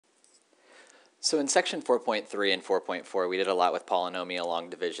So in section 4.3 and 4.4, we did a lot with polynomial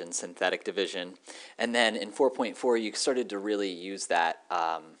long division, synthetic division, and then in 4.4 you started to really use that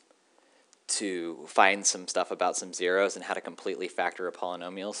to find some stuff about some zeros and how to completely factor a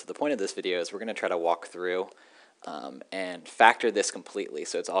polynomial. So the point of this video is we're going to try to walk through and factor this completely.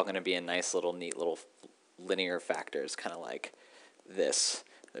 So it's all going to be in nice little neat little linear factors, kind of like this.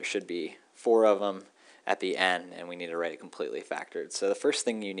 There should be 4 of them at the end, and we need to write it completely factored. So the first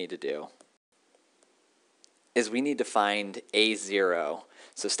thing you need to do is we need to find a 0.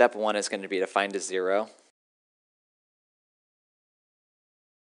 So step 1 is going to be to find a 0.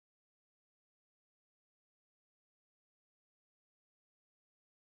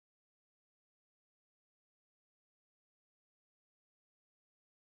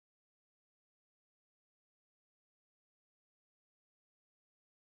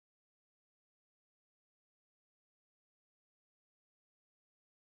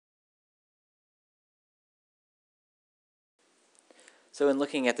 So in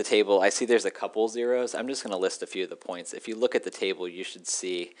looking at the table, I see there's a couple zeros. I'm just going to list a few of the points. If you look at the table, you should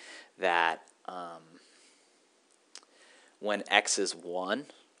see that when x is 1,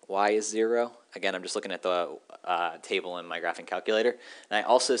 y is 0. Again, I'm just looking at the table in my graphing calculator. And I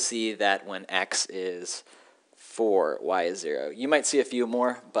also see that when x is 4, y is 0. You might see a few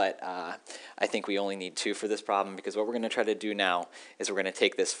more, but I think we only need 2 for this problem, because what we're going to try to do now is we're going to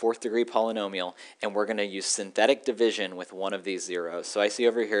take this 4th degree polynomial and we're going to use synthetic division with one of these zeros. So I see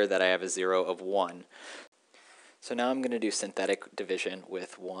over here that I have a 0 of 1. So now I'm going to do synthetic division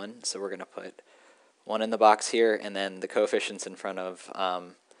with 1. So we're going to put 1 in the box here, and then the coefficients in front of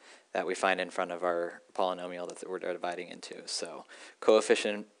that we find in front of our polynomial that we're dividing into. So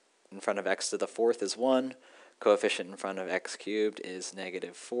coefficient in front of x to the 4th is 1. Coefficient in front of x cubed is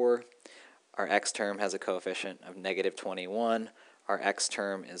 -4. Our x term has a coefficient of -21. Our x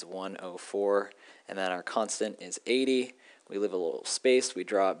term is 104. And then our constant is 80. We leave a little space. We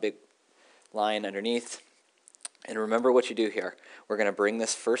draw a big line underneath. And remember what you do here. We're going to bring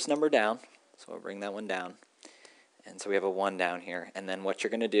this first number down. So we'll bring that one down. And so we have a 1 down here. And then what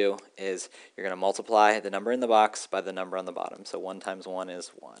you're going to do is you're going to multiply the number in the box by the number on the bottom. So 1 times 1 is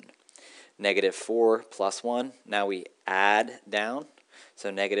 1. -4 plus 1, now we add down.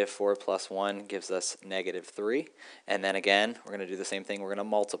 So -4 plus 1 gives us -3. And then again, we're going to do the same thing. We're going to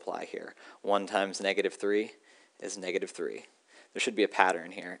multiply here. 1 times -3 is -3. There should be a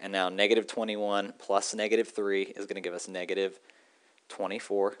pattern here. And now -21 plus -3 is going to give us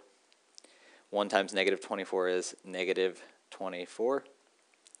 -24. 1 times -24 is -24.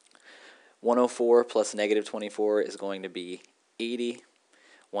 104 plus -24 is going to be 80.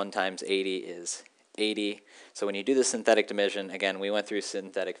 1 times 80 is 80. So when you do the synthetic division, again, we went through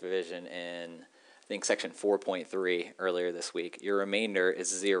synthetic division in, I think, section 4.3 earlier this week. Your remainder is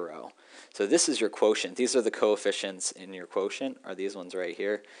 0. So this is your quotient. These are the coefficients in your quotient, are these ones right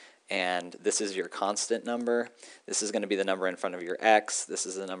here. And this is your constant number. This is going to be the number in front of your x. This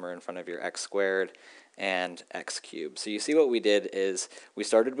is the number in front of your x squared and x cubed. So you see what we did is we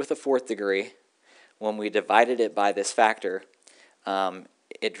started with a 4th degree. When we divided it by this factor,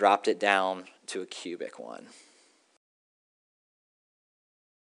 it dropped it down to a cubic one.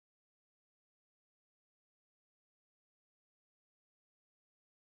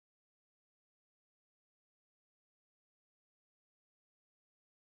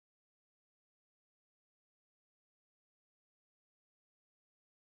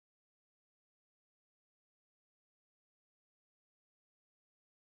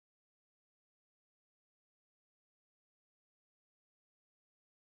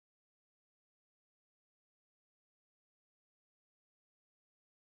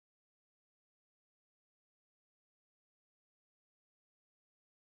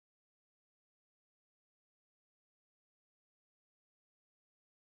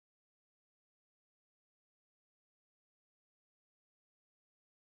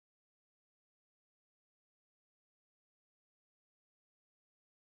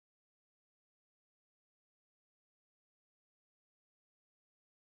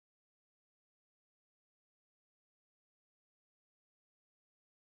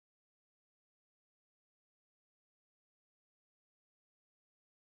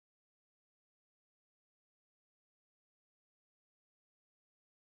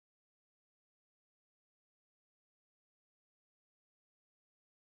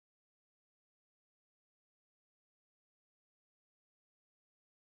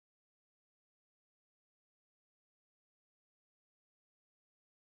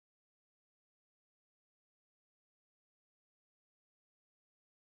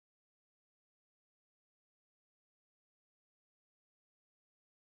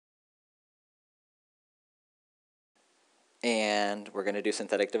 And we're going to do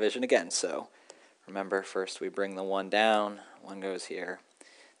synthetic division again. So remember, first we bring the 1 down, 1 goes here.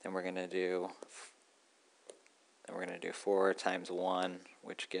 Then we're going to do 4 times 1,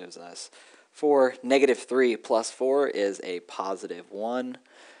 which gives us 4. Negative 3 plus 4 is a positive 1.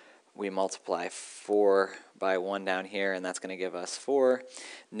 We multiply 4 by 1 down here, and that's going to give us 4.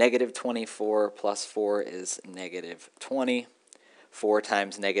 Negative 24 plus 4 is negative 20. 4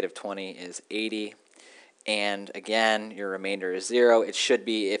 times negative 20 is 80. And again, your remainder is 0. It should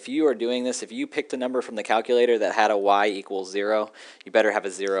be, if you are doing this, if you picked a number from the calculator that had a y equals 0, you better have a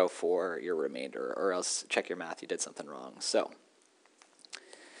 0 for your remainder, or else check your math, you did something wrong. So,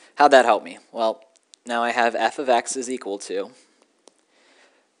 how'd that help me? Well, now I have f of x is equal to,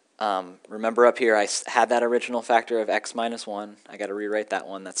 remember up here I had that original factor of x minus 1. I got to rewrite that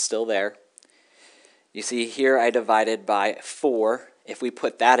one. That's still there. You see here I divided by 4. If we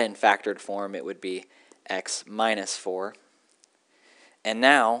put that in factored form, it would be x minus 4. And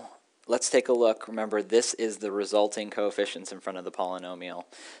now, let's take a look. Remember, this is the resulting coefficients in front of the polynomial.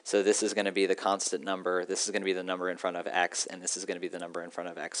 So this is going to be the constant number, this is going to be the number in front of x, and this is going to be the number in front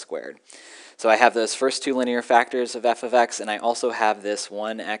of x squared. So I have those first two linear factors of f of x, and I also have this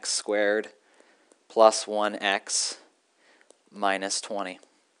 1x squared plus 1x minus 20.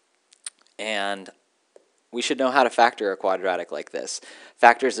 And we should know how to factor a quadratic like this.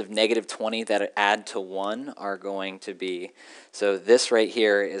 Factors of negative 20 that add to 1 are going to be, so this right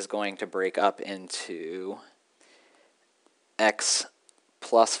here is going to break up into x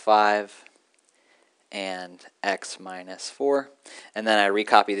plus 5 and x minus 4. And then I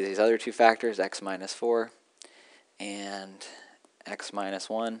recopy these other two factors, x minus 4 and x minus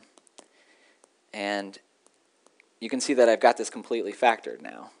 1. And you can see that I've got this completely factored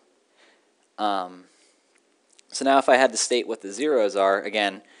now. So now if I had to state what the zeros are,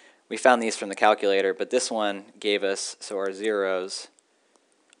 again, we found these from the calculator, but this one gave us, so our zeros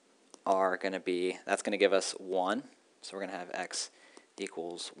are going to be, that's going to give us 1. So we're going to have x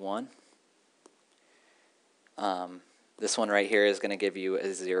equals 1. This one right here is going to give you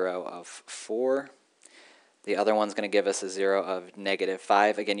a 0 of 4. The other one's going to give us a 0 of negative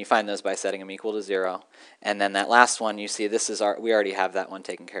 5. Again, you find those by setting them equal to 0. And then that last one, you see this is we already have that one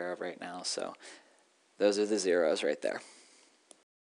taken care of right now. So those are the zeros right there.